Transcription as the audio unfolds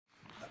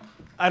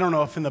I don't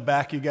know if in the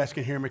back you guys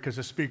can hear me because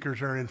the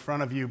speakers are in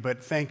front of you,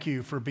 but thank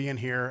you for being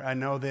here. I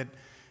know that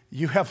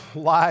you have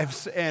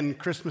lives and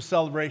Christmas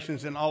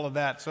celebrations and all of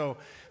that, so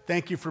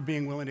thank you for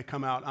being willing to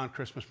come out on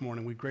Christmas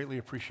morning. We greatly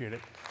appreciate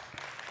it.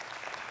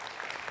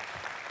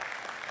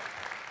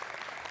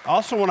 I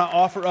also want to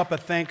offer up a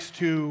thanks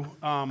to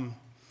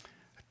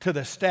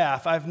the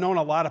staff. I've known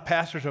a lot of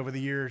pastors over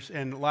the years,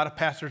 and a lot of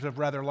pastors of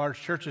rather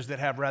large churches that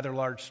have rather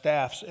large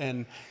staffs,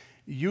 and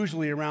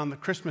usually around the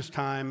Christmas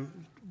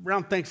time,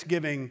 around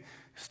Thanksgiving,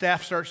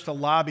 staff starts to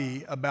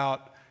lobby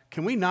about,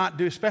 can we not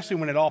do, especially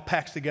when it all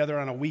packs together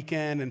on a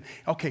weekend, and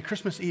okay,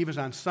 Christmas Eve is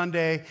on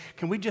Sunday,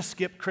 can we just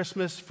skip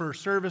Christmas for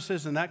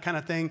services and that kind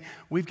of thing?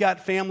 We've got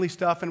family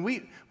stuff, and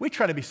we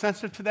try to be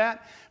sensitive to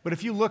that, but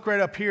if you look right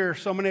up here,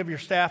 so many of your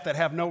staff that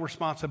have no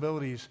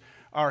responsibilities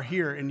are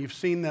here, and you've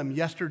seen them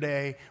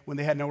yesterday when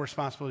they had no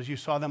responsibilities. You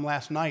saw them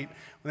last night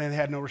when they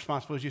had no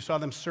responsibilities. You saw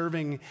them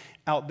serving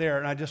out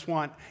there, and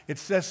it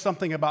says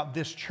something about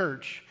this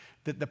church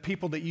that the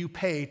people that you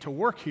pay to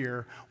work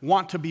here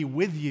want to be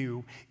with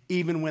you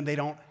even when they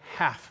don't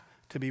have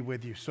to be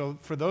with you. So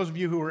for those of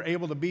you who are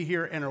able to be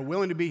here and are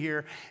willing to be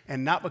here,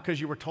 and not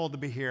because you were told to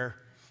be here,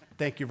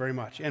 thank you very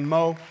much. And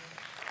Mo,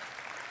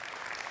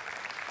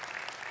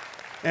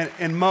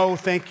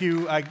 thank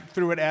you. I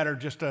threw it at her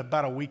just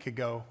about a week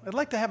ago. I'd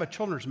like to have a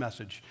children's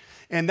message.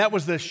 And that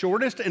was the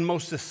shortest and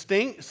most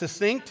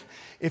succinct.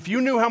 If you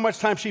knew how much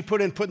time she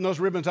put in putting those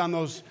ribbons on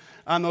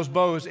those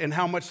bows and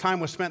how much time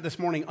was spent this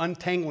morning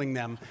untangling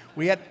them.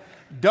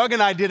 Doug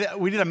and I did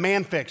a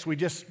man fix.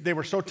 They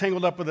were so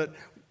tangled up with it,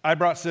 I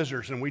brought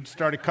scissors and we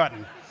started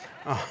cutting.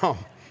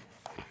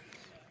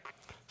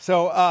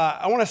 So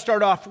I want to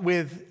start off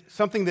with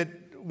something that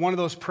one of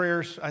those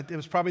prayers, it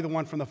was probably the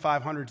one from the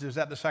 500s. Is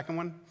that the second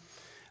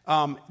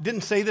one?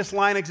 Didn't say this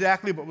line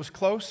exactly, but was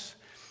close.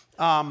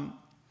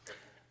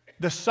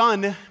 The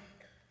sun,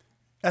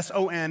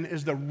 S-O-N,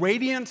 is the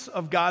radiance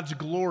of God's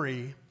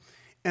glory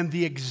and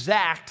the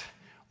exact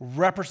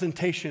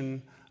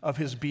representation of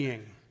his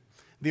being.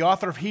 The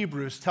author of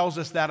Hebrews tells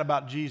us that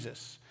about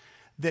Jesus,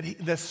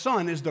 that the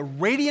sun is the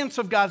radiance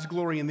of God's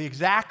glory and the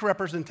exact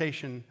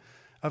representation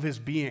of his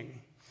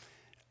being.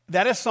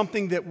 That is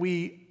something that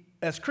we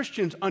as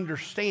Christians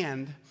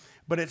understand,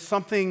 but it's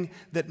something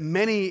that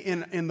many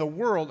in the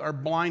world are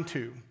blind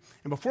to.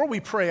 And before we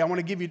pray, I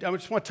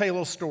just want to tell you a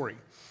little story.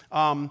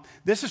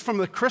 This is from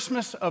the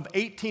Christmas of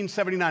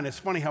 1879. It's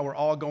funny how we're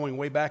all going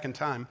way back in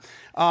time.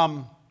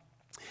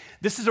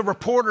 This is a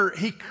reporter.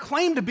 He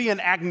claimed to be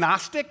an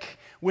agnostic,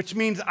 which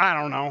means, I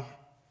don't know,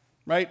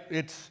 right?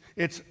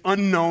 It's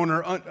unknown,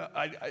 or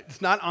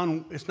it's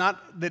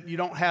not that you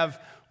don't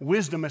have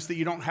wisdom, it's that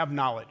you don't have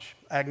knowledge,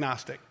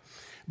 agnostic.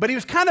 But he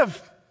was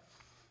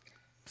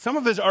some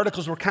of his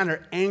articles were kind of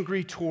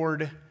angry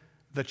toward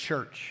the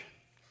church.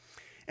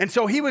 And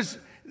so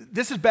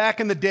this is back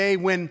in the day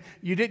when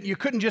you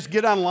couldn't just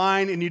get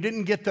online and you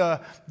didn't get the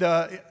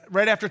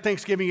right after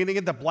Thanksgiving, you didn't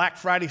get the Black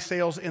Friday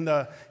sales in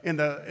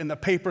the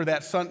paper,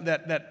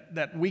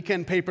 that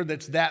weekend paper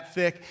that's that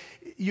thick.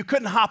 You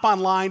couldn't hop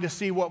online to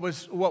see what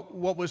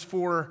was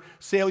for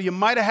sale. You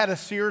might have had a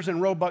Sears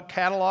and Roebuck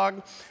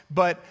catalog,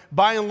 but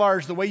by and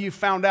large, the way you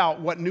found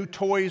out what new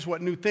toys,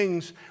 what new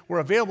things were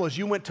available is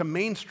you went to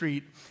Main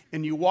Street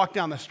and you walked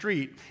down the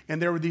street,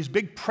 and there were these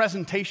big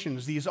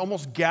presentations, these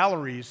almost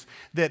galleries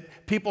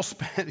that people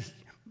spent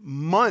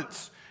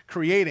months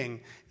creating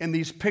in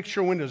these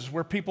picture windows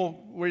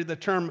where the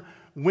term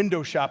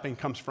window shopping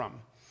comes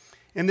from.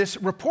 And this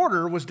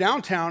reporter was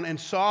downtown and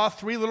saw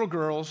three little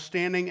girls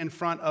standing in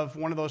front of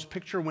one of those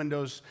picture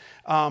windows,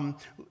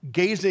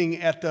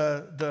 gazing at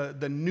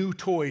the new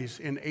toys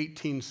in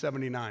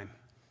 1879.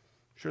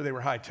 Sure, they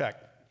were high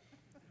tech.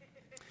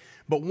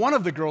 But one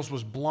of the girls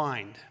was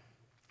blind.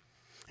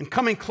 And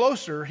coming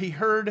closer, he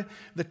heard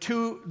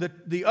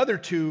the other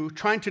two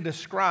trying to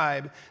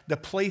describe the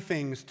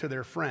playthings to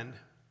their friend.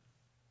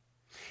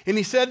 And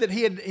he said that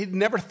he'd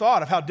never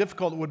thought of how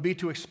difficult it would be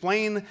to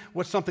explain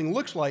what something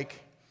looks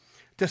like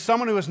to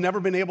someone who has never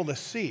been able to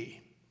see.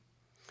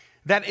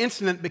 That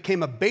incident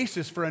became a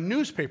basis for a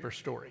newspaper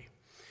story.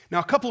 Now,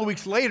 a couple of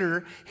weeks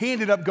later, he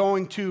ended up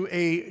going to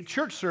a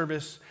church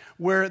service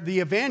where the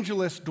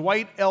evangelist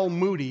Dwight L.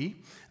 Moody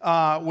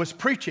was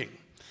preaching.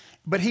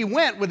 But he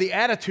went with the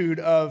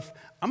attitude of,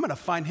 I'm going to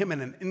find him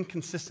in an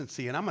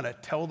inconsistency, and I'm going to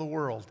tell the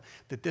world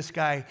that this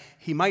guy,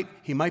 he might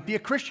be a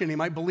Christian, he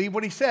might believe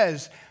what he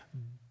says,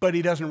 but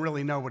he doesn't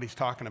really know what he's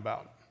talking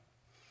about.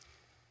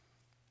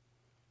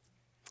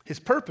 His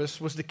purpose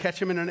was to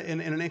catch him in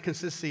an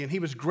inconsistency, and he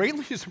was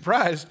greatly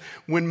surprised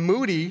when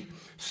Moody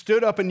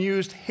stood up and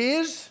used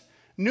his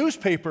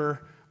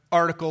newspaper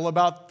article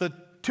about the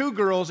two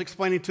girls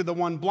explaining to the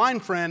one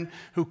blind friend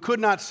who could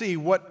not see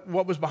what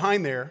was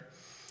behind there.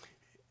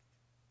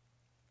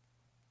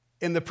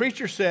 And the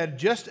preacher said,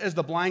 just as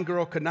the blind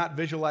girl could not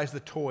visualize the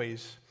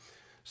toys,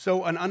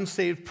 so an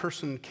unsaved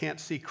person can't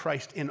see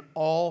Christ in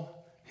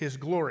all his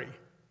glory.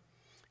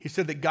 He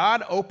said that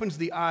God opens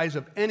the eyes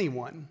of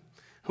anyone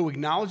who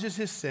acknowledges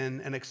his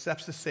sin and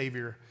accepts the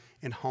Savior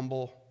in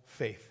humble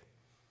faith.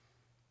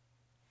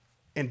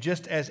 And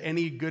just as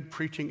any good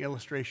preaching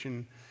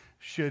illustration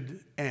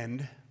should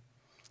end,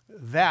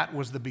 that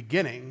was the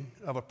beginning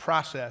of a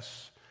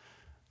process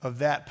of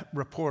that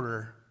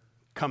reporter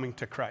coming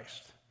to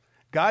Christ.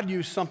 God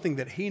used something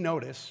that he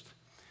noticed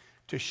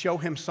to show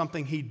him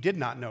something he did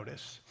not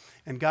notice.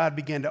 And God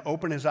began to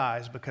open his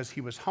eyes because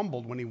he was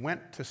humbled when he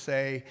went to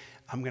say,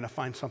 I'm going to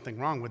find something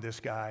wrong with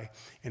this guy.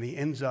 And he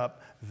ends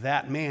up,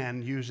 that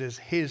man uses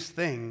his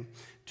thing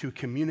to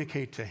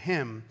communicate to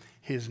him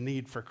his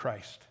need for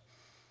Christ.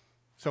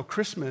 So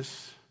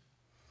Christmas,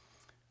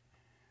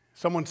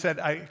 someone said,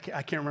 I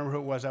can't remember who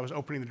it was. I was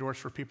opening the doors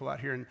for people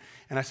out here.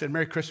 And I said,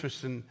 Merry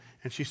Christmas. And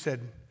she said,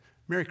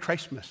 Merry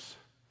Christmas.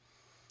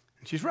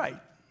 And she's right.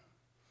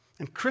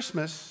 And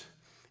Christmas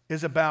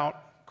is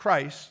about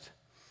Christ,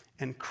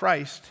 and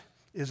Christ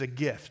is a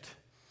gift.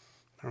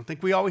 I don't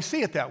think we always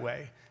see it that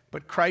way,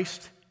 but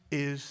Christ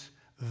is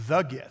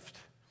the gift.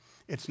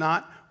 It's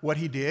not what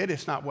he did.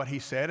 It's not what he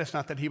said. It's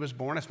not that he was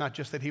born. It's not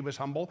just that he was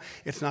humble.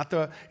 It's not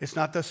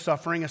the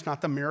suffering. It's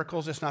not the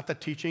miracles. It's not the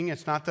teaching.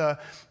 It's not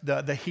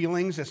the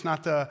healings. It's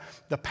not the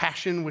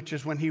passion, which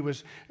is when he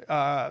was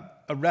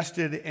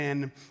arrested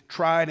and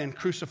tried and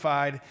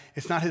crucified.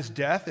 It's not his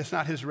death. It's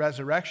not his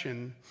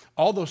resurrection.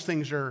 All those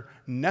things are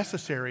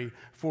necessary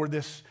for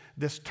this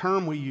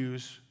term we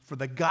use for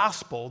the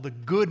gospel, the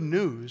good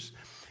news.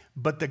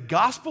 But the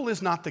gospel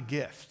is not the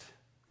gift.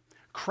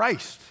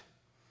 Christ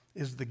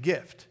is the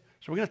gift.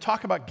 So we're going to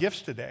talk about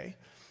gifts today,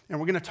 and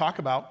we're going to talk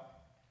about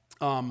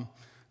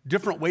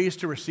different ways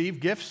to receive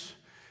gifts.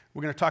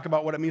 We're going to talk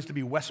about what it means to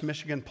be West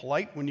Michigan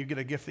polite when you get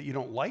a gift that you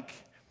don't like.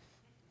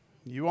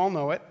 You all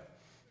know it.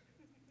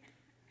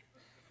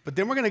 But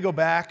then we're going to go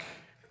back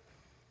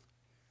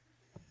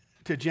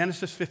to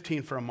Genesis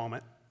 15 for a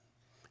moment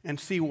and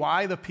see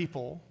why the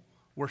people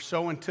were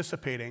so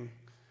anticipating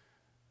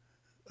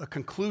a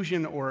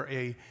conclusion or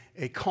a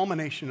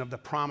culmination of the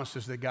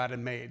promises that God had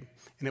made.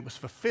 And it was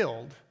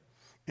fulfilled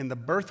in the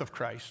birth of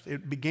Christ.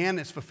 It began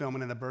its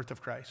fulfillment in the birth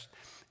of Christ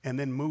and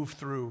then moved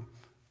through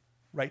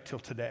right till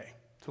today.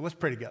 So let's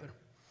pray together.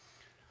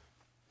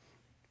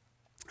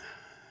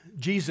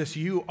 Jesus,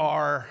 you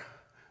are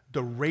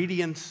the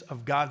radiance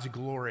of God's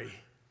glory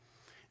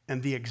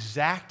and the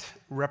exact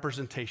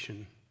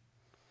representation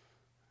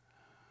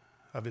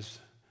of his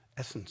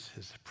essence,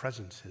 his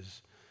presence,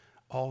 his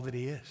all that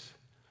he is.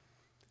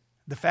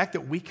 The fact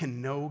that we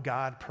can know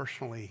God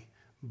personally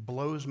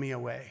blows me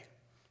away.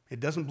 It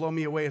doesn't blow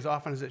me away as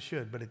often as it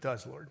should, but it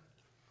does, Lord.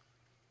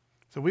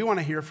 So we want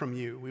to hear from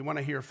you. We want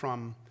to hear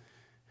from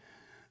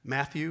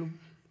Matthew.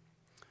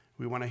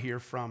 We want to hear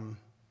from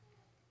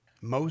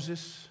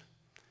Moses.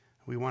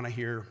 We want to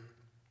hear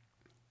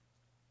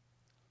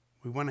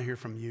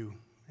from you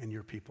and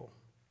your people.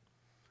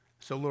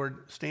 So,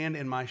 Lord, stand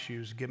in my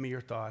shoes. Give me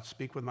your thoughts.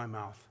 Speak with my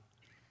mouth.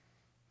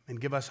 And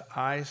give us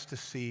eyes to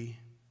see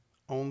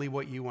only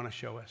what you want to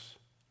show us,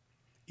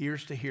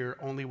 ears to hear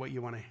only what you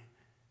want to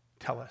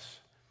tell us,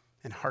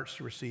 and hearts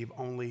to receive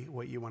only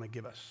what you want to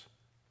give us.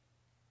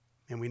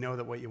 And we know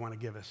that what you want to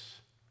give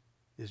us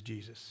is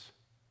Jesus.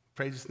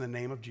 Praise us in the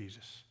name of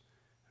Jesus,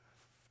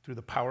 through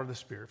the power of the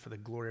Spirit, for the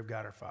glory of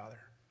God our Father.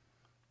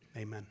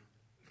 Amen.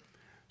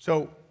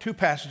 So 2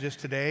 passages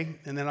today,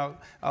 and then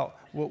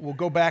we'll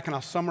go back and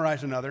I'll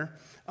summarize another.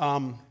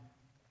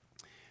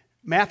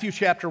 Matthew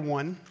chapter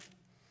 1.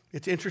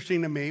 It's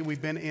interesting to me.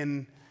 We've been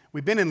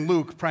in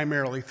Luke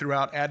primarily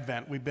throughout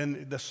Advent. We've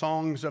been the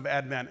songs of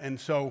Advent. And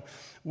so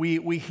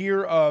we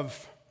hear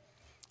of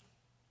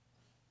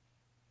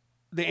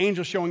the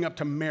angel showing up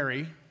to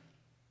Mary,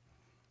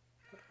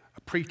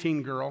 a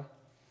preteen girl.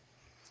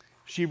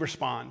 She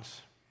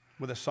responds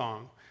with a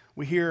song.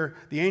 We hear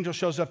the angel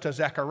shows up to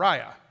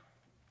Zechariah.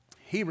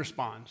 He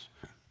responds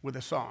with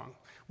a song.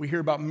 We hear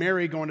about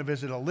Mary going to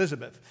visit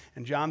Elizabeth,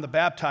 and John the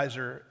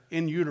Baptizer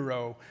in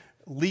utero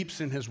leaps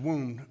in his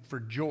womb for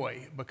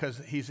joy because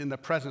he's in the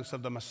presence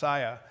of the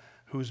Messiah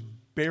who's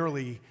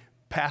barely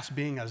past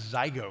being a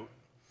zygote.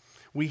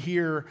 We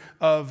hear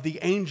of the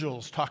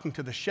angels talking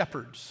to the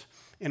shepherds,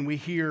 and we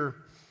hear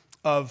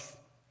of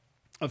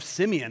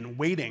Simeon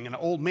waiting, an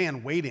old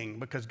man waiting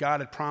because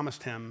God had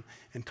promised him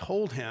and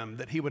told him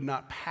that he would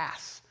not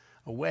pass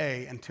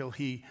away until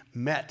he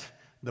met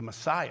the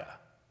Messiah.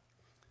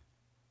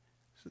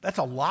 So that's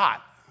a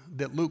lot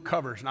that Luke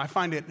covers, and I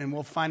find it, and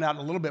we'll find out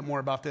a little bit more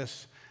about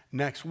this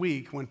next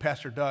week when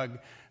Pastor Doug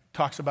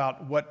talks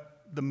about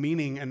what the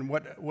meaning and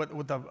what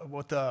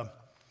the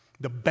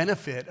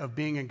benefit of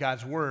being in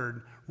God's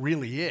Word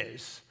really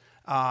is.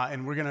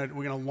 And we're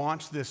gonna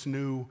launch this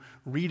new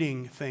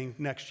reading thing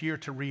next year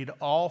to read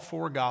all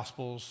 4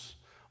 Gospels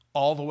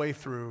all the way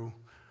through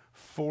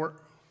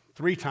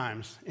 3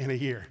 times in a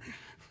year.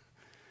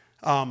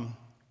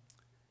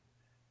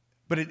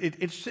 But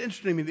it's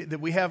interesting to me that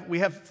we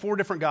have 4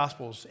 different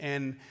Gospels,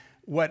 and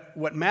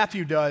what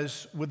Matthew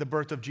does with the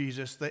birth of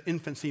Jesus, the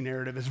infancy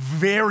narrative, is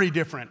very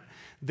different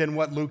than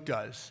what Luke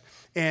does.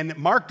 And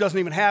Mark doesn't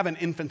even have an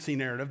infancy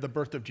narrative, the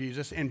birth of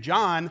Jesus, and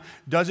John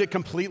does it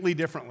completely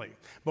differently.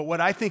 But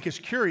what I think is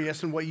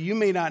curious, and what you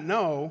may not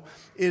know,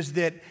 is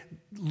that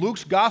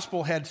Luke's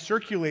gospel had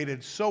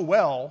circulated so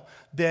well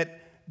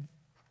that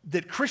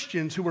that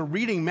Christians who were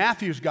reading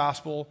Matthew's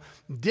gospel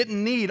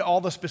didn't need all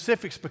the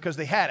specifics because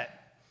they had it.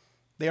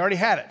 They already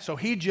had it. So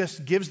he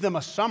just gives them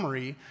a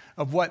summary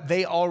of what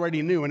they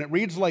already knew. And it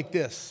reads like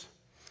this: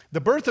 the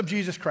birth of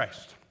Jesus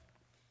Christ.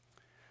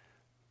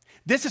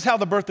 This is how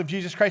the birth of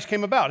Jesus Christ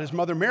came about. His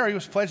mother Mary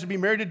was pledged to be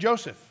married to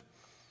Joseph.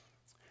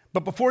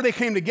 But before they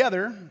came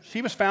together,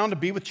 she was found to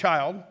be with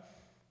child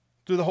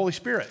through the Holy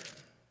Spirit.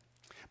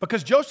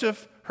 Because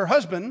Joseph, her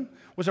husband,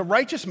 was a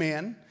righteous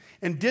man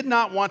and did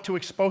not want to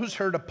expose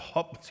her to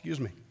public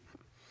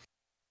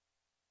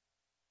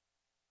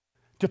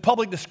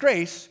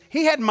disgrace,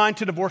 he had in mind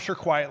to divorce her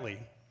quietly.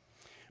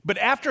 But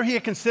after he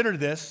had considered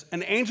this,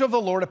 an angel of the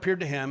Lord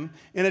appeared to him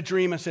in a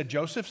dream and said,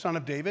 Joseph, son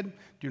of David,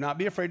 do not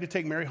be afraid to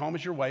take Mary home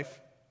as your wife,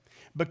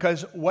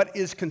 because what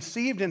is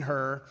conceived in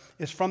her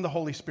is from the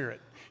Holy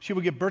Spirit. She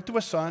will give birth to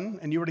a son,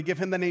 and you are to give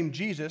him the name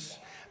Jesus,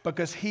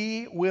 because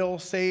he will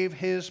save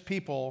his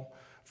people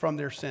from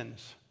their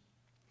sins.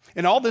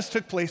 And all this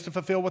took place to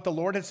fulfill what the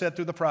Lord had said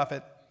through the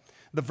prophet.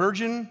 The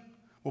virgin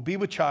will be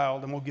with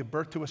child and will give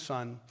birth to a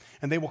son,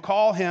 and they will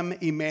call him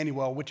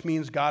Emmanuel, which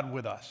means God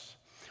with us.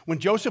 When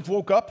Joseph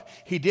woke up,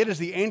 he did as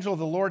the angel of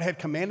the Lord had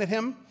commanded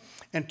him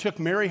and took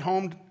Mary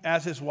home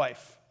as his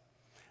wife.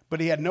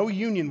 But he had no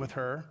union with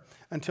her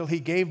until she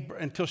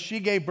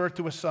gave birth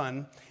to a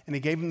son, and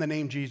he gave him the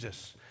name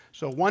Jesus.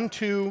 So 1,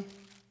 2,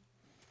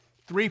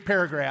 3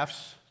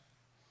 paragraphs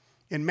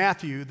in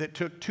Matthew that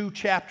took 2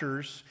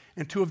 chapters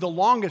and 2 of the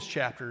longest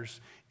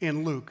chapters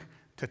in Luke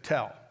to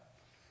tell.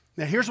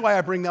 Now here's why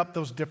I bring up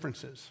those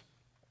differences.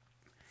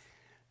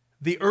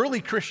 The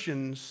early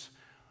Christians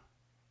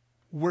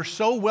were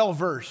so well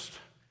versed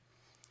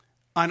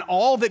on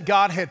all that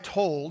God had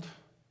told,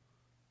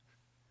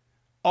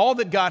 all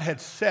that God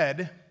had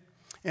said,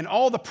 and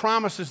all the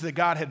promises that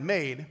God had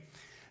made,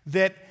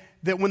 that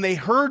when they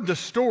heard the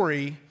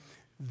story,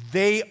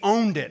 they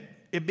owned it.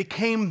 It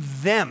became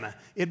them.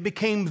 It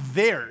became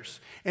theirs.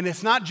 And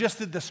it's not just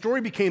that the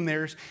story became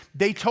theirs,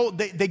 they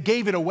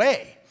gave it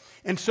away.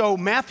 And so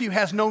Matthew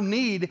has no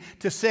need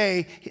to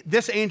say,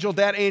 this angel,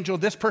 that angel,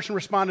 this person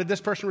responded,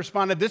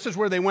 this is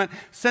where they went.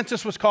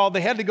 Census was called.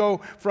 They had to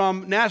go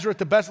from Nazareth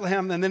to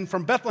Bethlehem, and then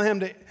from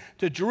Bethlehem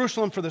to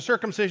Jerusalem for the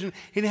circumcision.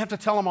 He didn't have to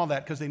tell them all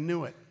that because they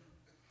knew it.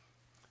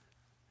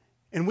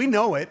 And we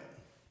know it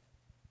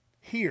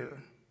here,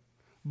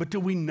 but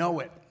do we know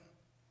it?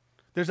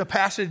 There's a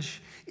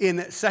passage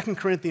in 2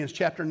 Corinthians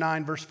chapter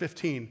 9, verse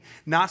 15,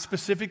 not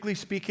specifically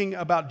speaking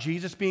about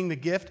Jesus being the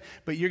gift,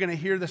 but you're going to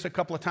hear this a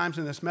couple of times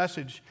in this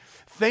message.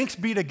 Thanks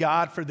be to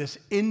God for this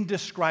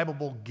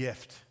indescribable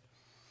gift.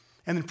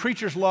 And then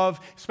preachers love,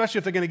 especially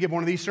if they're going to give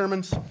one of these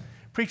sermons,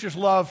 preachers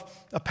love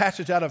a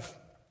passage out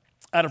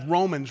of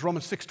Romans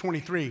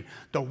 6:23.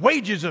 The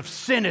wages of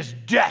sin is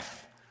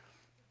death.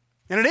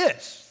 And it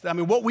is. I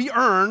mean, what we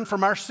earn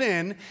from our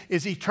sin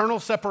is eternal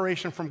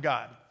separation from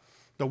God.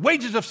 The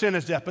wages of sin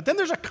is death. But then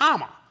there's a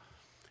comma.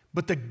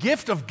 But the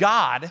gift of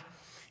God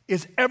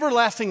is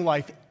everlasting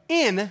life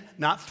in,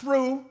 not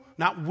through,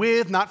 not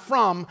with, not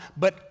from,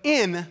 but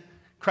in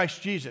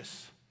Christ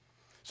Jesus.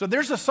 So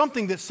there's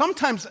something that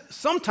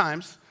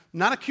sometimes,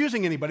 not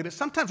accusing anybody, but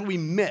sometimes we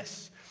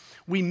miss.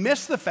 We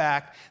miss the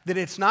fact that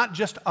it's not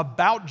just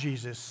about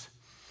Jesus,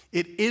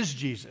 it is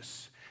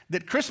Jesus.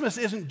 That Christmas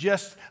isn't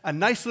just a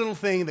nice little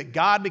thing that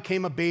God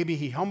became a baby,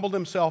 he humbled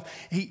himself.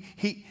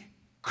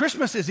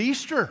 Christmas is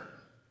Easter.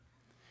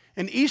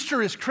 And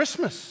Easter is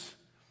Christmas.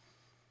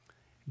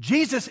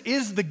 Jesus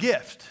is the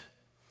gift.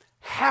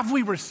 Have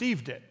we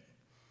received it?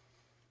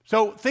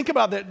 So think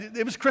about that.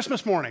 It was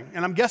Christmas morning,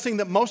 and I'm guessing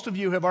that most of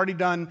you have already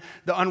done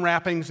the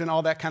unwrappings and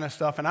all that kind of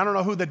stuff. And I don't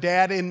know who the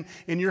dad in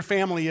your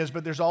family is,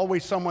 but there's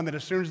always someone that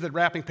as soon as the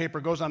wrapping paper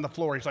goes on the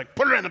floor, he's like,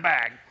 put it in the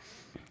bag,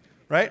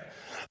 right?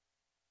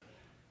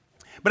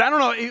 But I don't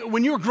know,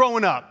 when you were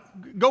growing up,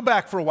 go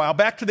back for a while,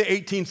 back to the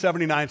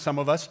 1879, some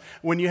of us,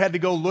 when you had to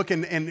go look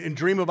and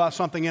dream about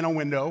something in a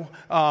window.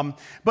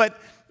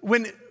 But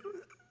when,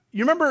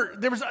 you remember,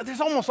 there's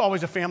almost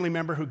always a family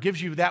member who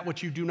gives you that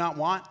which you do not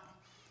want.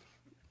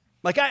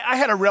 Like I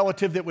had a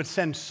relative that would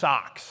send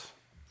socks.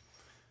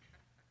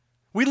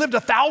 We lived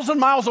 1,000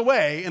 miles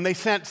away and they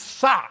sent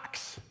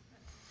socks.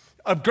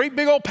 A great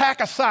big old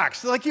pack of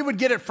socks, like you would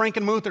get at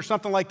Frankenmuth or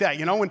something like that,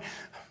 you know.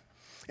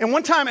 And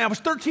one time, I was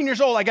 13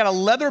 years old, I got a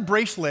leather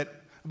bracelet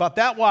about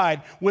that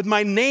wide with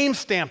my name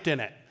stamped in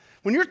it.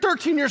 When you're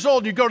 13 years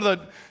old, you go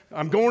to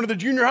I'm going to the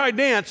junior high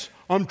dance,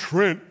 I'm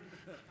Trent.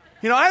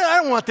 You know,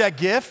 I don't want that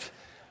gift.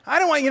 I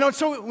don't want,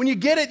 so when you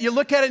get it, you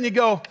look at it and you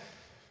go,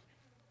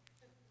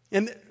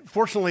 and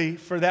fortunately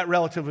for that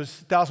relative, it was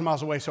 1,000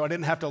 miles away, so I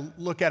didn't have to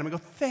look at him and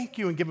go, thank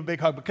you, and give a big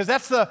hug, because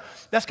that's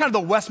kind of the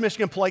West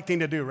Michigan polite thing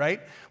to do,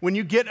 right? When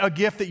you get a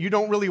gift that you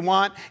don't really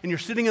want, and you're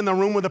sitting in the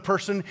room with a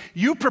person,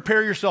 you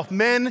prepare yourself.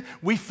 Men,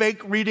 we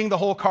fake reading the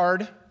whole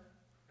card,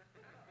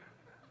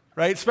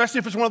 right? Especially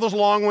if it's one of those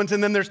long ones,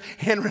 and then there's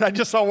handwritten. I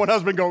just saw one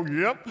husband go,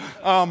 yep.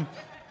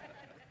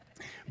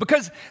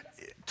 Because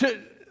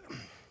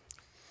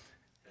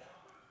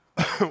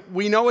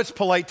we know it's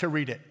polite to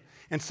read it.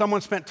 And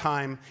someone spent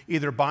time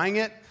either buying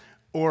it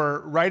or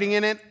writing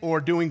in it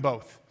or doing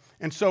both.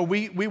 And so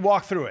we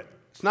walk through it.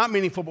 It's not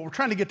meaningful, but we're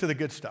trying to get to the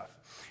good stuff.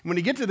 And when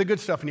you get to the good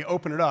stuff and you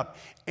open it up,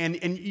 and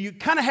you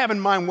kind of have in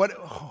mind what,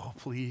 oh,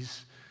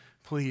 please,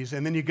 please.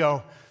 And then you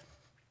go,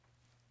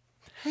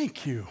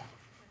 thank you.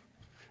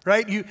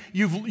 Right? You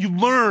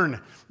learn,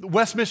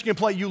 West Michigan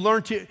Play, you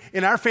learn to,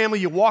 in our family,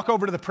 you walk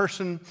over to the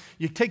person,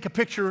 you take a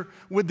picture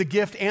with the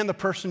gift and the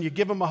person, you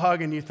give them a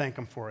hug and you thank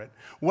them for it,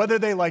 whether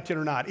they liked it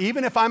or not.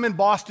 Even if I'm in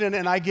Boston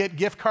and I get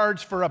gift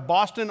cards for a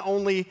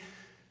Boston-only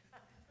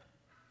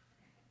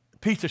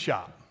pizza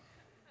shop.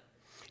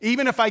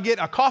 Even if I get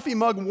a coffee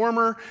mug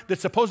warmer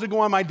that's supposed to go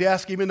on my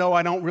desk, even though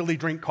I don't really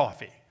drink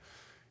coffee.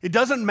 It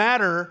doesn't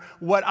matter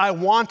what I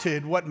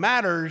wanted. What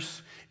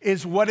matters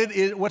is what it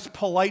is, what's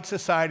polite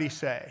society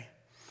say.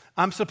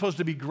 I'm supposed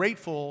to be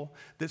grateful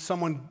that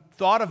someone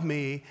thought of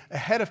me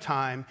ahead of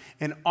time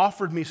and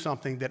offered me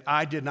something that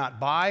I did not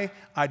buy,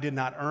 I did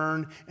not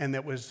earn, and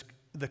that was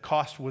the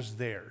cost was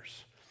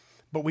theirs.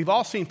 But we've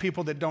all seen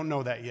people that don't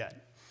know that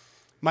yet.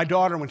 My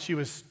daughter, when she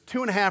was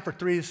 2.5 or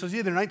 3, this was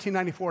either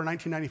 1994 or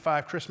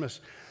 1995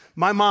 Christmas,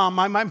 my mom,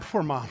 my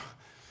poor mom,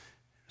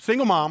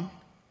 single mom,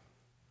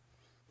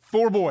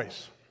 4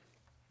 boys.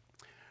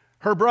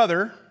 Her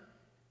brother,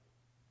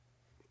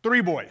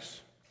 3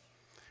 boys.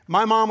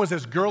 My mom was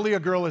as girly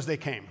a girl as they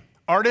came.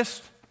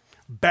 Artist,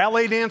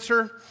 ballet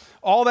dancer,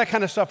 all that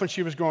kind of stuff when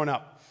she was growing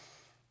up.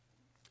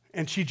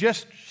 And she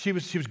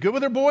was good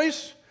with her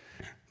boys,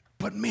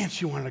 but man,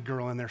 she wanted a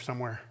girl in there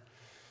somewhere.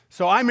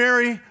 So I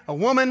marry a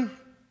woman,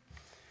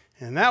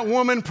 and that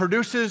woman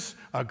produces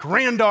a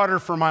granddaughter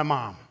for my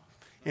mom.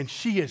 And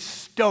she is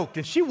stoked.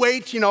 And she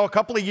waits, a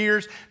couple of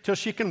years till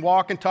she can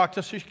walk and talk,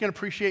 till she can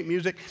appreciate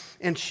music.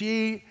 And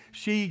she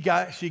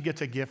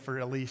gets a gift for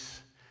Elise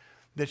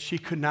that she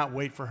could not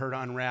wait for her to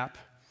unwrap.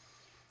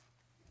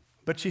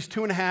 But she's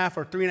 2.5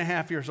 or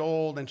 3.5 years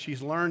old, and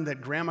she's learned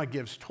that grandma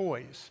gives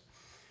toys.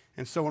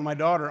 And so when my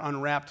daughter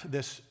unwrapped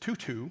this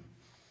tutu,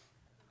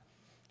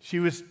 she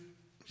was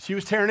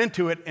tearing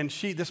into it, and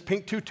this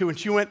pink tutu, and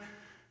she went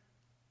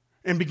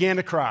and began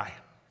to cry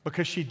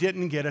because she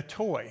didn't get a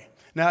toy.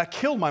 Now, it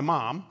killed my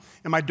mom,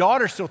 and my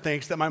daughter still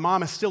thinks that my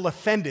mom is still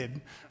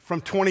offended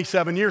from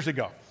 27 years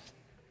ago.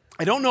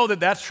 I don't know that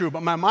that's true,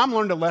 but my mom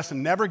learned a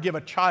lesson: never give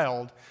a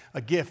child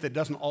a gift that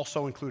doesn't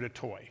also include a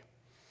toy.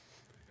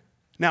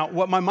 Now,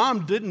 what my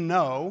mom didn't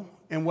know,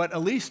 and what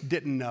Elise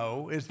didn't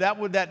know, is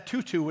that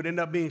tutu would end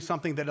up being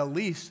something that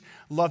Elise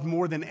loved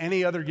more than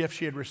any other gift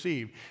she had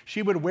received.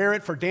 She would wear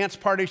it for dance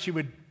parties. She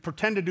would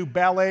pretend to do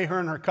ballet, her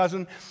and her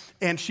cousin,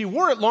 and she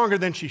wore it longer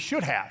than she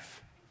should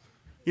have.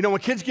 When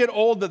kids get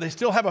old, that they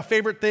still have a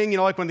favorite thing,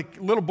 like when the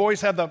little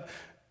boys have the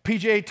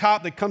PJ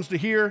top that comes to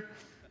here.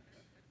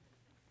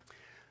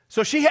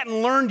 So she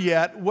hadn't learned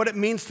yet what it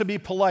means to be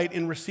polite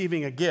in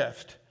receiving a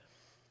gift.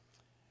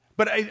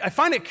 But I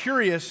find it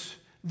curious,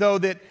 though,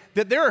 that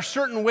there are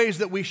certain ways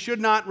that we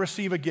should not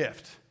receive a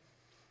gift.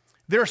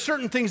 There are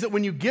certain things that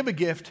when you give a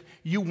gift,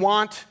 you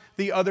want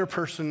the other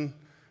person,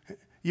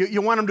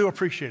 you want them to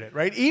appreciate it,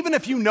 right? Even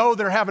if you know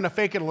they're having to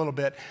fake it a little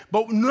bit.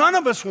 But none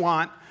of us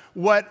want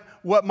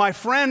what my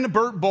friend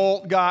Bert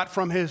Bolt got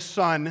from his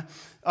son,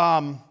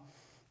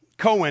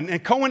 Cohen.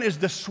 And Cohen is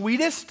the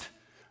sweetest,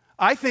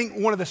 I think,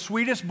 one of the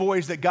sweetest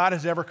boys that God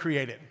has ever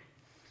created.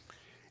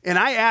 And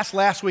I asked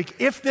last week,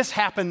 if this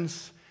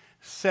happens,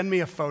 send me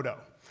a photo.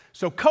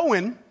 So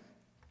Cohen,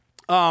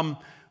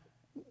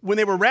 when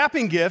they were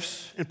wrapping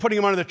gifts and putting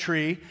them under the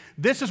tree,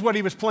 this is what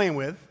he was playing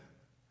with.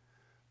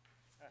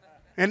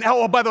 And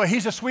by the way,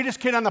 he's the sweetest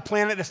kid on the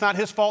planet. It's not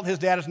his fault. His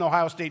dad is an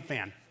Ohio State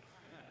fan.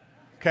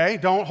 Okay,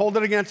 don't hold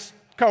it against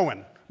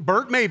Cohen.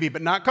 Bert maybe,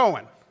 but not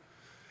Cohen.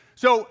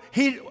 So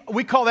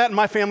we call that in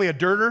my family a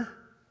dirter.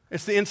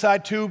 It's the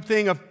inside tube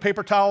thing of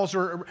paper towels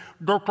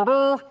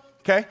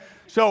okay?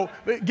 So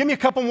give me a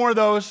couple more of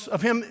those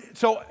of him.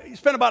 So he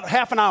spent about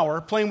half an hour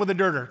playing with a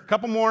dirter. A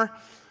couple more.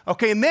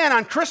 Okay, and then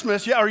on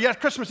Christmas,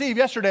 Christmas Eve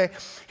yesterday,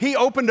 he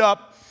opened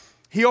up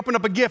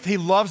a gift. He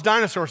loves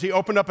dinosaurs. He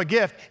opened up a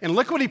gift, and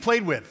look what he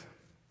played with.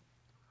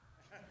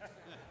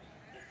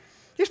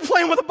 He's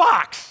playing with a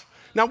box.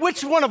 Now,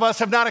 which one of us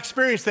have not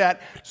experienced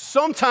that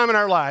sometime in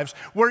our lives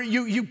where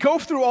you go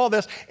through all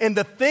this and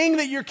the thing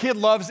that your kid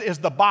loves is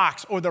the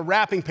box or the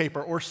wrapping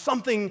paper or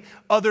something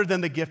other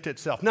than the gift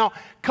itself? Now,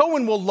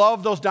 Cohen will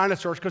love those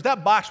dinosaurs because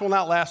that box will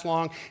not last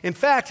long. In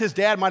fact, his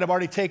dad might have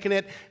already taken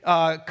it,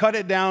 cut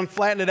it down,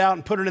 flattened it out,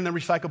 and put it in the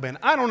recycle bin.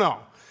 I don't know.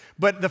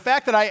 But the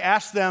fact that I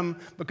asked them,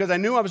 because I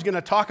knew I was going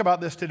to talk about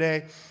this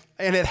today,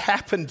 and it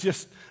happened,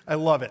 I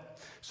love it.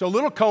 So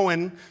little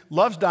Cohen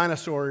loves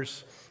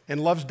dinosaurs and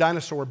loves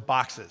dinosaur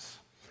boxes.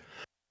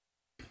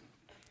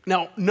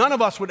 Now, none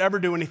of us would ever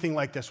do anything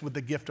like this with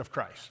the gift of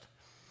Christ.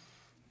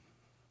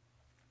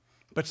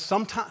 But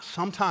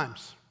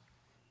sometimes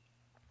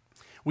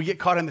we get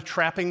caught in the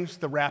trappings,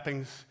 the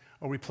wrappings,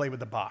 or we play with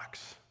the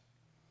box.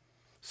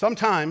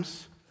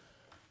 Sometimes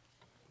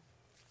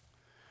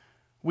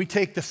we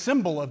take the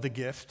symbol of the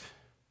gift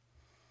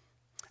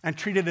and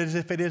treat it as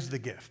if it is the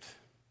gift.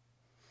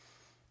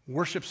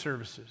 Worship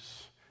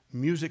services,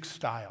 music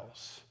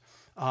styles,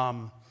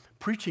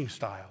 preaching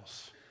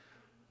styles,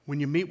 When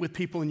you meet with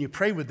people and you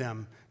pray with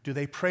them, do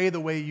they pray the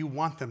way you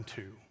want them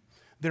to?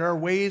 There are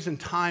ways and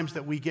times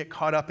that we get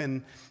caught up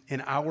in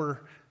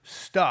our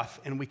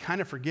stuff, and we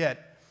kind of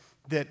forget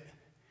that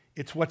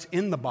it's what's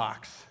in the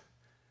box.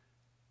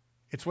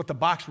 It's what the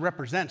box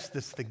represents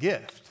that's the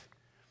gift.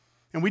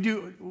 And we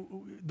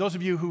do, those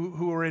of you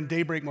who are in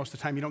Daybreak most of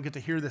the time, you don't get to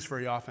hear this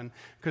very often,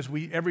 because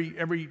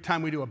every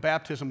time we do a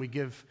baptism, we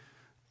give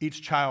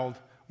each child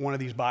one of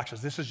these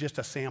boxes. This is just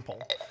a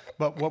sample.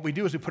 But what we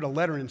do is we put a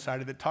letter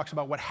inside it that talks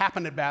about what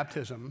happened at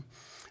baptism,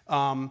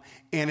 and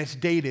it's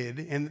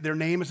dated, and their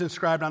name is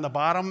inscribed on the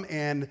bottom,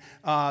 and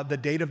the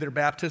date of their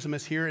baptism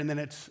is here, and then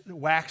it's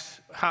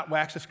hot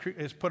wax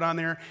is put on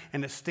there,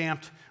 and it's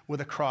stamped with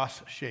a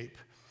cross shape.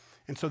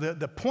 And so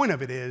the point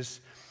of it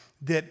is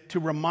that to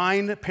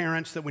remind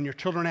parents that when your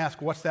children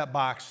ask, what's that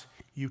box,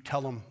 you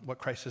tell them what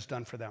Christ has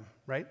done for them,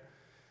 right?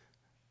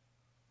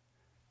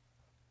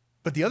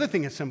 But the other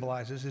thing it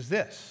symbolizes is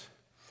this,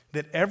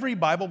 that every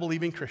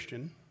Bible-believing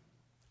Christian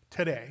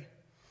today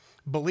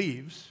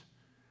believes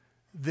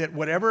that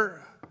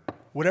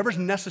whatever's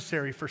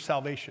necessary for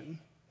salvation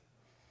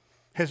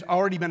has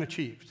already been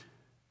achieved.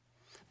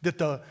 That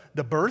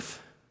the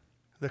birth,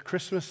 the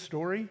Christmas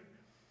story,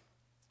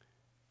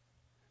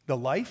 the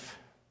life,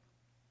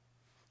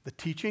 the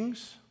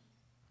teachings,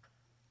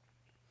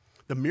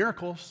 the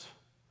miracles,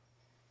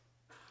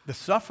 the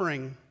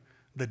suffering,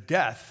 the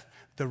death,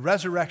 the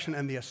resurrection,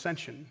 and the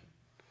ascension,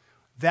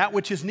 that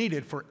which is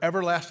needed for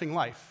everlasting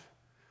life.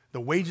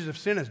 The wages of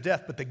sin is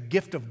death, but the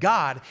gift of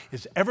God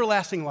is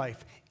everlasting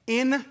life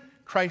in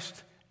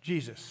Christ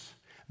Jesus.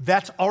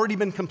 That's already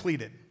been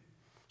completed.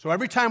 So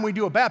every time we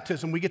do a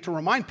baptism, we get to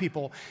remind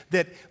people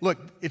that, look,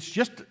 it's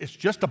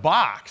just a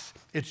box.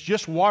 It's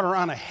just water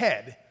on a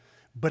head,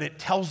 but it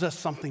tells us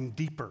something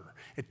deeper.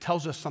 It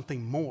tells us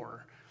something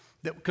more.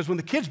 Because when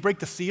the kids break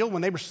the seal,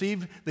 when they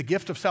receive the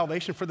gift of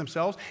salvation for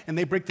themselves and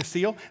they break the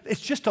seal, it's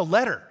just a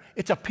letter.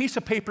 It's a piece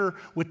of paper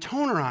with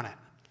toner on it.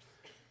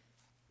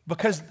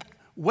 Because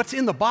what's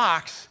in the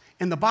box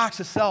and the box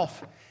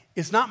itself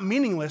is not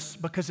meaningless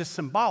because it's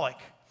symbolic,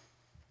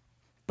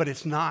 but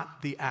it's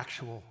not the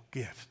actual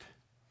gift.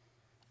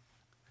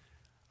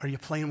 Are you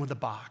playing with the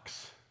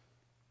box?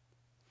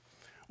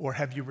 Or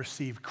have you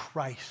received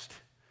Christ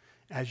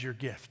as your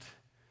gift?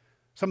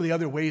 Some of the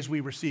other ways we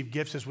receive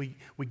gifts is we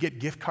get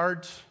gift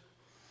cards,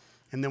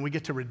 and then we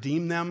get to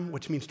redeem them,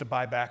 which means to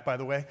buy back, by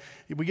the way.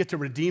 We get to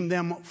redeem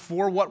them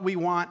for what we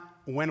want,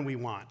 when we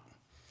want.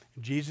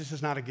 Jesus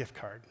is not a gift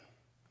card.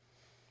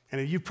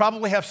 And you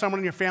probably have someone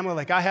in your family,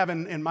 like I have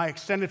in my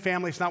extended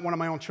family, it's not one of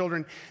my own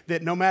children,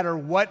 that no matter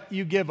what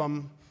you give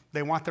them,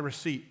 they want the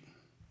receipt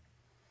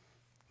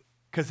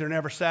because they're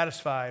never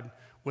satisfied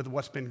with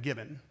what's been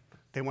given.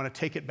 They want to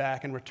take it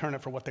back and return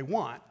it for what they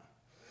want.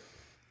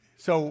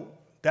 So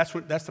that's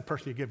the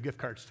person you give gift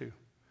cards to.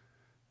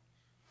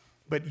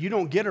 But you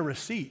don't get a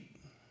receipt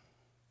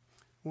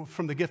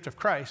from the gift of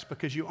Christ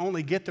because you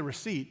only get the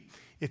receipt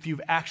if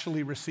you've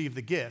actually received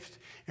the gift.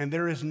 And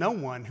there is no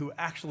one who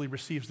actually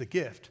receives the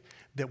gift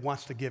that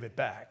wants to give it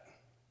back.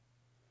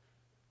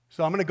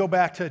 So I'm going to go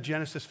back to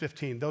Genesis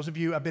 15. Those of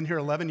you, I've been here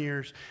 11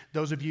 years.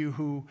 Those of you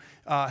who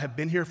have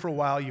been here for a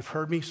while, you've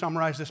heard me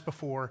summarize this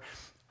before.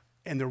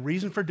 And the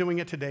reason for doing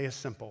it today is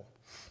simple.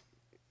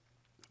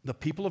 The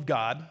people of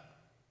God,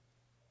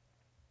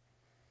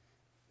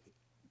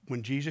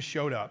 when Jesus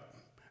showed up,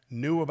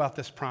 knew about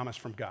this promise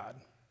from God.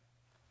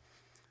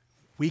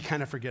 We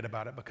kind of forget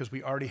about it because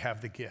we already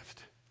have the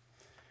gift.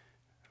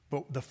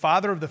 But the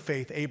father of the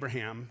faith,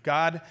 Abraham,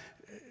 God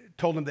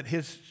told him that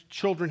his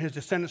children, his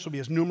descendants will be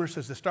as numerous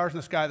as the stars in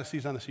the sky, the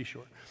seas on the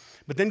seashore.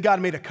 But then God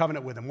made a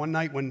covenant with him. One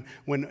night when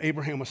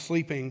Abraham was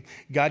sleeping,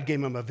 God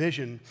gave him a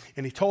vision,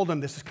 and he told him,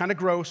 this is kind of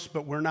gross,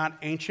 but we're not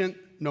ancient,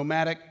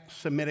 nomadic,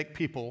 Semitic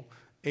people.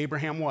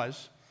 Abraham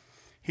was.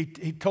 He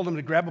told him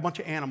to grab a bunch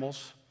of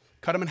animals,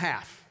 cut them in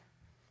half,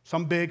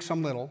 some big,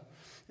 some little,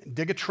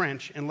 dig a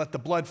trench, and let the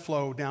blood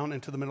flow down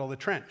into the middle of the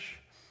trench.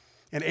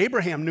 And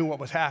Abraham knew what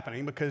was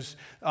happening because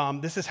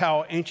this is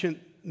how ancient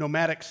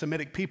nomadic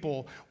Semitic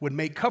people would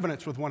make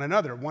covenants with one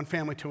another, one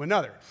family to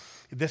another.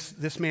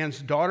 This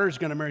man's daughter is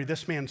going to marry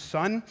this man's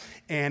son,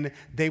 and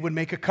they would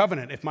make a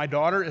covenant. If my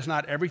daughter is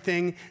not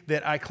everything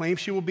that I claim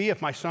she will be, if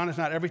my son is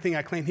not everything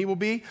I claim he will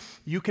be,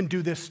 you can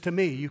do this to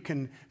me. You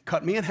can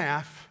cut me in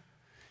half,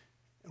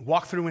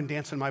 walk through and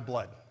dance in my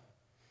blood.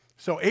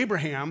 So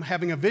Abraham,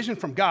 having a vision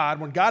from God,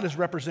 when God is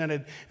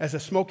represented as a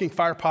smoking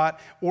fire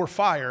pot or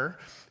fire,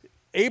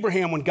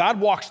 Abraham, when God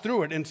walks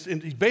through it, and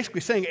he's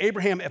basically saying,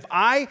 Abraham, if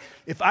I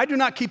do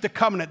not keep the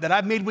covenant that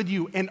I've made with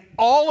you and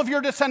all of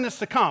your descendants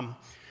to come,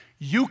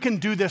 you can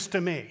do this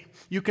to me.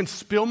 You can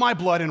spill my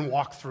blood and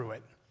walk through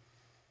it.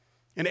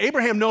 And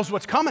Abraham knows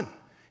what's coming.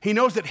 He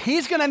knows that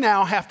he's going to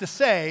now have to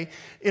say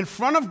in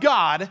front of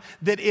God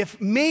that if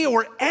me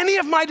or any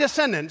of my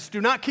descendants do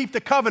not keep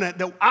the covenant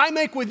that I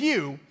make with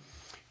you,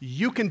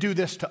 you can do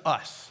this to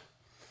us.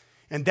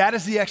 And that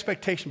is the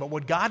expectation. But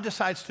what God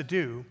decides to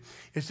do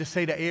is to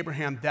say to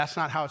Abraham, that's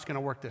not how it's going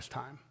to work this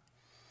time.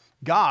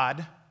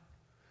 God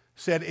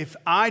said, if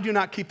I do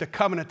not keep the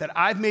covenant that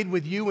I've made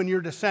with you and your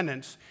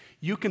descendants,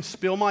 You can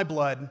spill my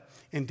blood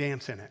and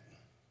dance in it.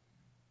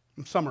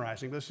 I'm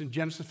summarizing this in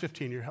Genesis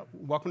 15. You're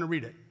welcome to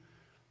read it.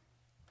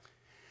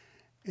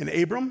 And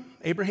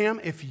Abraham,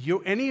 if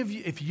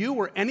you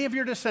or any of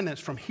your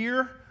descendants from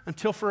here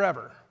until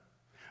forever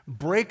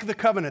break the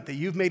covenant that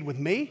you've made with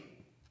me,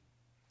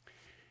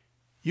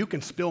 you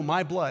can spill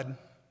my blood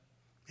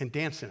and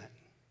dance in it.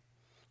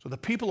 So the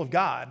people of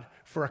God,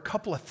 for a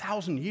couple of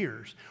thousand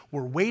years,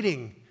 were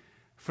waiting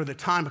for the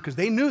time because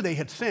they knew they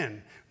had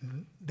sinned.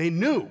 They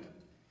knew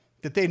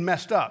that they'd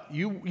messed up.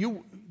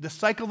 The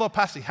cycle of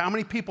apostasy, how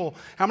many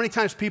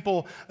times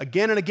people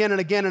again and again and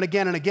again and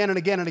again and again and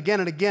again and again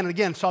and again and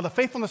again saw the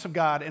faithfulness of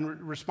God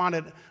and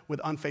responded with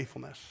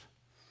unfaithfulness.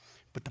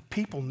 But the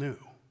people knew.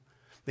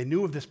 They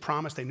knew of this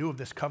promise. They knew of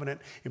this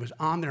covenant. It was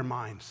on their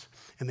minds.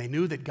 And they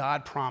knew that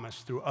God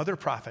promised through other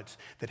prophets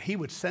that he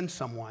would send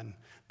someone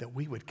that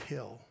we would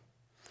kill,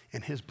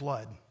 and his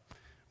blood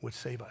would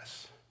save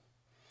us.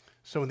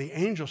 So when the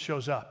angel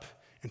shows up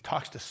and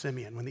talks to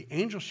Simeon, when the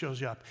angel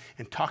shows up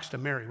and talks to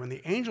Mary, when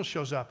the angel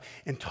shows up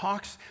and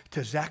talks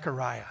to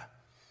Zechariah,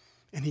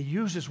 and he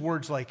uses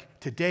words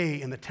like,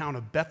 today in the town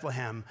of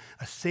Bethlehem,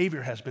 a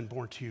Savior has been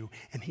born to you,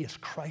 and he is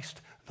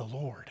Christ the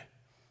Lord.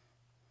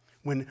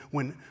 When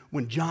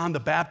John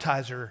the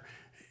Baptizer,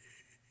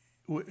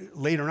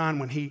 later on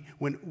when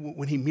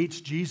he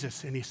meets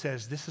Jesus and he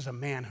says, this is a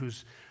man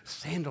whose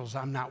sandals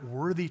I'm not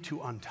worthy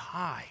to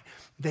untie,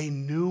 they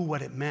knew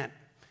what it meant.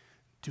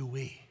 Do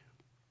we?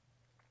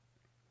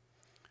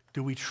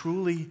 Do we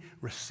truly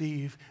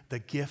receive the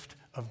gift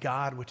of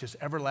God, which is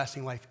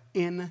everlasting life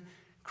in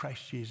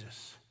Christ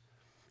Jesus?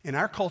 In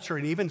our culture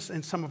and even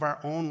in some of our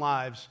own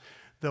lives,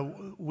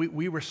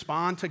 we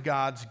respond to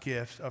God's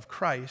gift of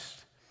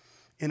Christ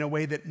in a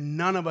way that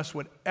none of us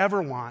would ever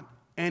want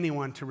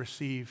anyone to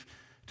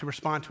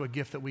respond to a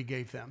gift that we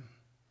gave them.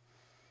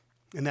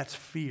 And that's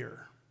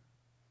fear.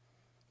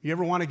 You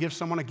ever want to give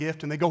someone a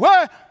gift and they go,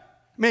 what?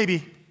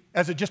 Maybe,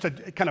 as just a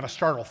kind of a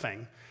startle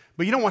thing.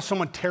 But you don't want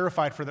someone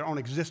terrified for their own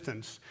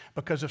existence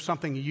because of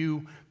something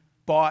you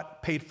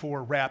bought, paid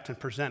for, wrapped, and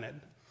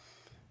presented.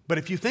 But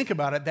if you think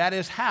about it, that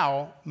is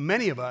how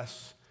many of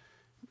us,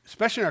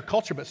 especially in our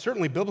culture, but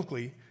certainly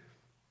biblically,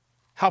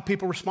 how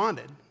people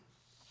responded.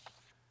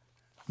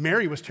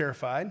 Mary was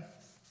terrified.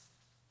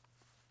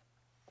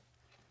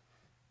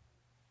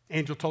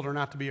 Angel told her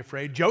not to be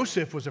afraid.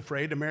 Joseph was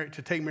afraid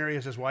to take Mary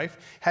as his wife,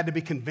 had to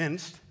be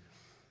convinced.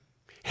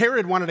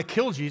 Herod wanted to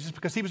kill Jesus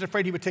because he was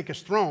afraid he would take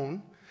his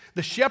throne.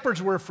 The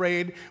shepherds were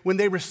afraid when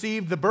they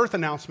received the birth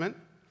announcement.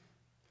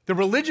 The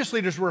religious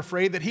leaders were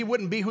afraid that he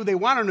wouldn't be who they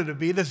wanted him to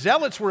be. The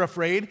zealots were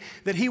afraid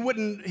that he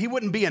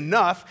wouldn't be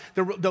enough.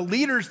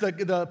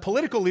 The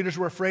political leaders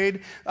were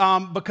afraid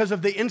because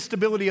of the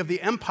instability of the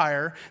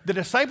empire. The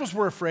disciples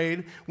were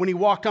afraid when he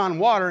walked on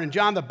water, and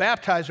John the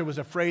Baptizer was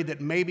afraid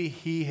that maybe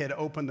he had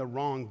opened the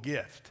wrong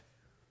gift.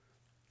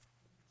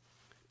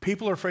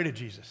 People are afraid of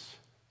Jesus.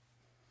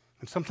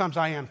 And sometimes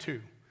I am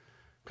too,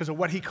 because of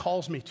what he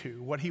calls me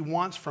to, what he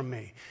wants from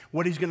me,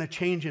 what he's going to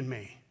change in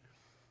me.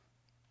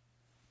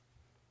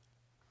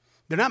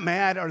 They're not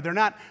mad or they're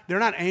not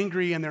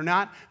angry, and they're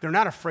not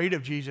afraid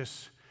of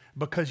Jesus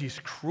because he's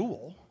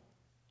cruel.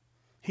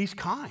 He's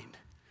kind.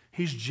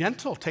 He's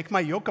gentle. Take my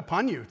yoke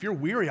upon you. If you're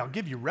weary, I'll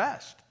give you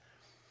rest.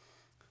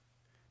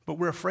 But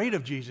we're afraid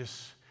of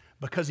Jesus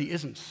because he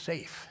isn't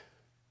safe.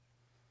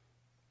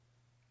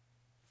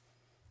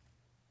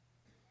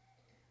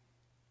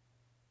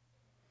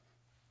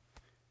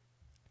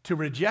 To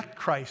reject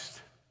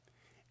Christ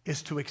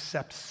is to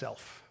accept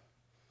self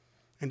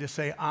and to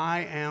say,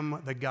 I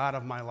am the God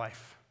of my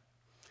life.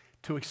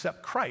 To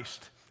accept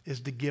Christ is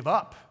to give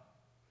up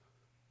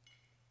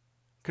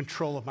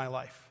control of my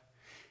life.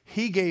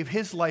 He gave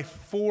his life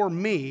for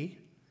me.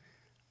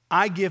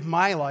 I give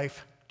my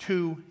life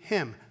to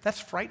him. That's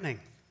frightening.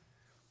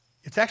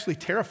 It's actually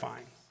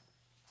terrifying.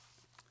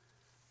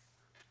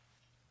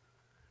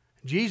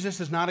 Jesus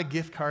is not a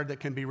gift card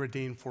that can be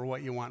redeemed for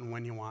what you want and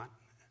when you want.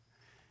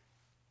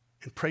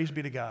 And praise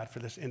be to God for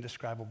this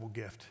indescribable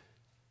gift.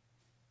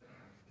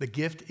 The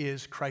gift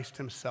is Christ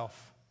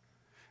himself.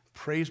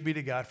 Praise be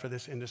to God for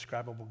this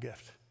indescribable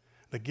gift.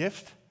 The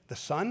gift, the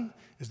Son,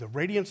 is the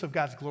radiance of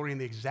God's glory and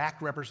the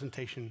exact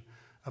representation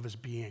of his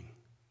being.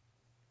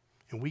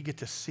 And we get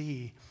to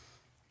see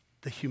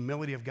the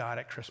humility of God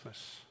at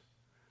Christmas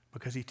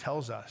because he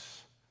tells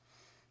us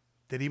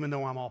that even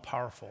though I'm all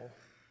powerful,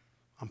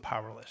 I'm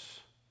powerless.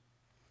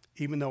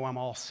 Even though I'm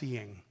all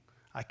seeing,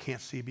 I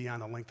can't see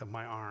beyond the length of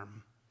my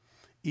arm.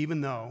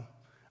 Even though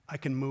I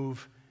can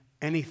move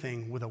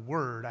anything with a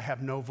word, I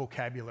have no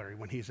vocabulary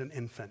when he's an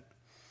infant.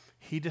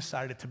 He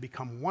decided to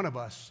become one of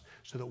us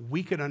so that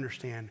we could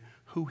understand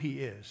who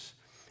he is.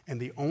 And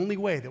the only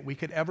way that we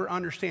could ever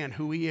understand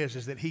who he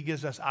is that he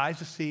gives us eyes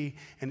to see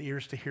and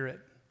ears to hear it.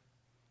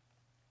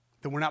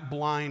 That we're not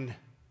blind.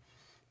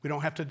 We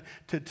don't have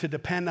to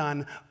depend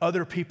on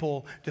other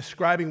people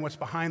describing what's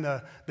behind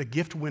the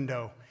gift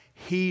window.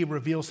 He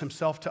reveals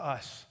himself to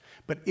us.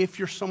 But if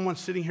you're someone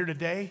sitting here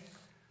today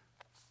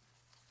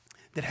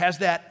that has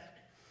that,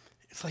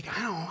 it's like,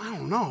 I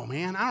don't know,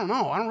 man. I don't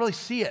know. I don't really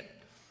see it.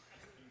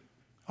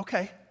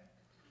 Okay.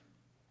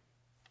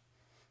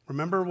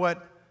 Remember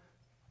what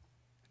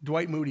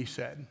Dwight Moody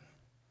said,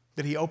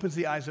 that he opens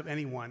the eyes of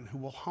anyone who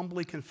will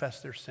humbly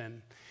confess their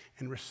sin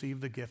and receive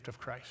the gift of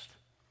Christ.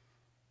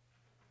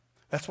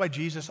 That's why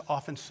Jesus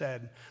often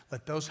said,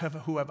 let those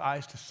who have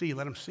eyes to see,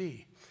 let them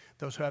see.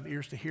 Those who have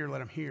ears to hear, let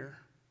them hear.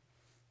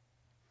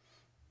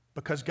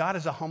 Because God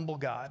is a humble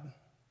God,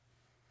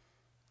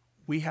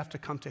 we have to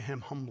come to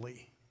him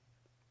humbly.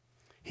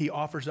 He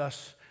offers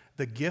us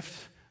the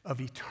gift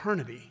of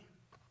eternity.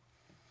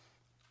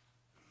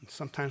 And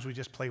sometimes we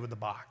just play with the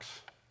box.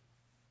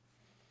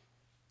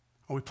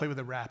 Or we play with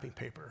the wrapping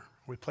paper.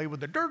 Or we play with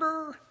the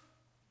dirter.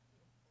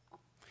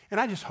 And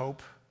I just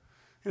hope,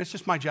 and it's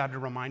just my job to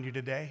remind you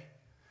today,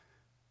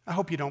 I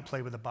hope you don't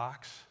play with the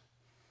box.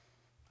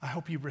 I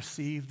hope you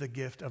receive the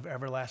gift of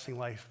everlasting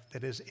life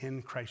that is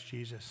in Christ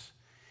Jesus.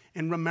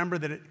 And remember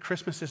that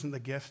Christmas isn't the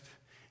gift.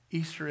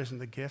 Easter isn't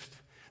the gift.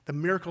 The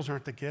miracles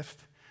aren't the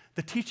gift.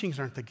 The teachings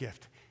aren't the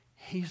gift.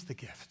 He's the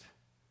gift.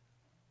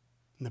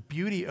 And the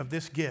beauty of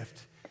this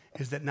gift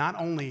is that not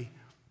only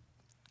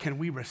can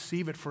we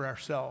receive it for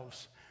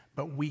ourselves,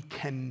 but we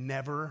can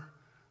never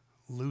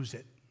lose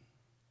it.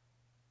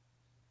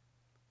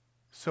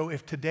 So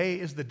if today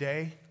is the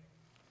day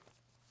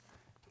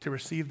to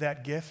receive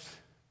that gift,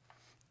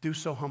 do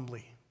so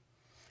humbly.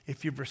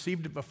 If you've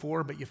received it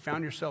before, but you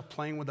found yourself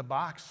playing with the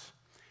box,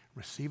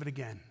 receive it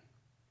again.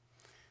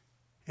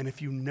 And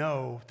if you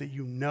know that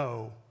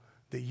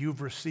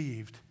you've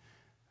received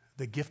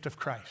the gift of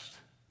Christ,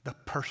 the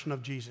person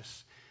of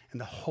Jesus, and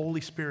the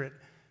Holy Spirit,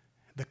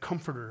 the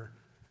Comforter,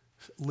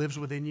 lives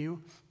within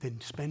you, then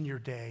spend your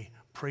day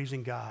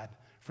praising God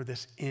for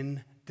this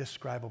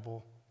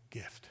indescribable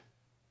gift.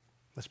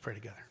 Let's pray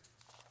together.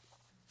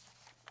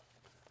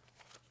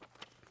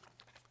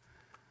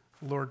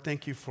 Lord,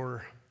 thank you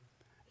for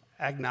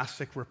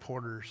agnostic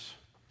reporters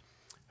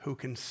who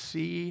can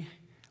see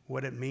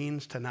what it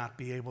means to not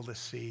be able to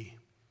see,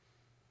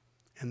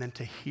 and then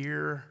to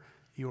hear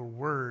your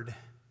word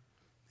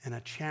and a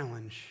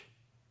challenge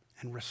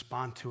and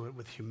respond to it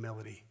with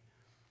humility.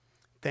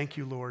 Thank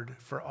you, Lord,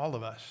 for all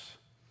of us,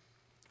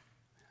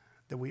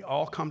 that we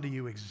all come to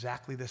you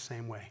exactly the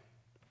same way,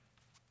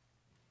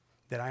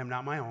 that I am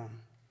not my own,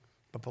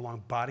 but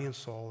belong body and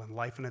soul and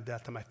life and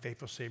death to my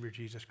faithful Savior,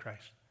 Jesus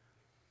Christ.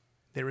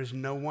 There is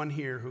no one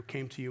here who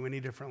came to you any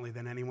differently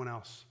than anyone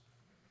else.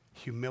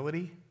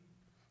 Humility,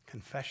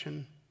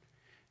 confession,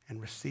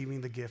 and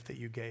receiving the gift that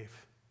you gave.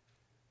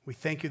 We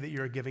thank you that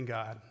you're a giving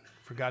God.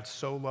 For God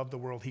so loved the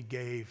world, he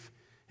gave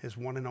his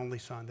one and only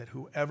Son, that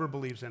whoever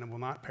believes in him will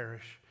not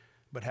perish,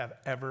 but have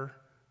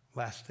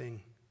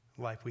everlasting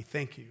life. We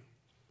thank you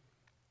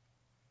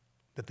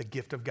that the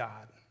gift of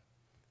God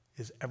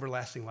is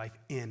everlasting life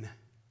in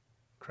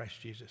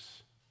Christ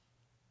Jesus.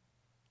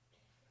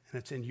 And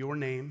it's in your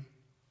name,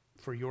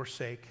 for your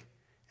sake,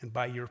 and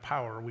by your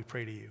power we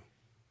pray to you.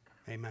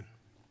 Amen.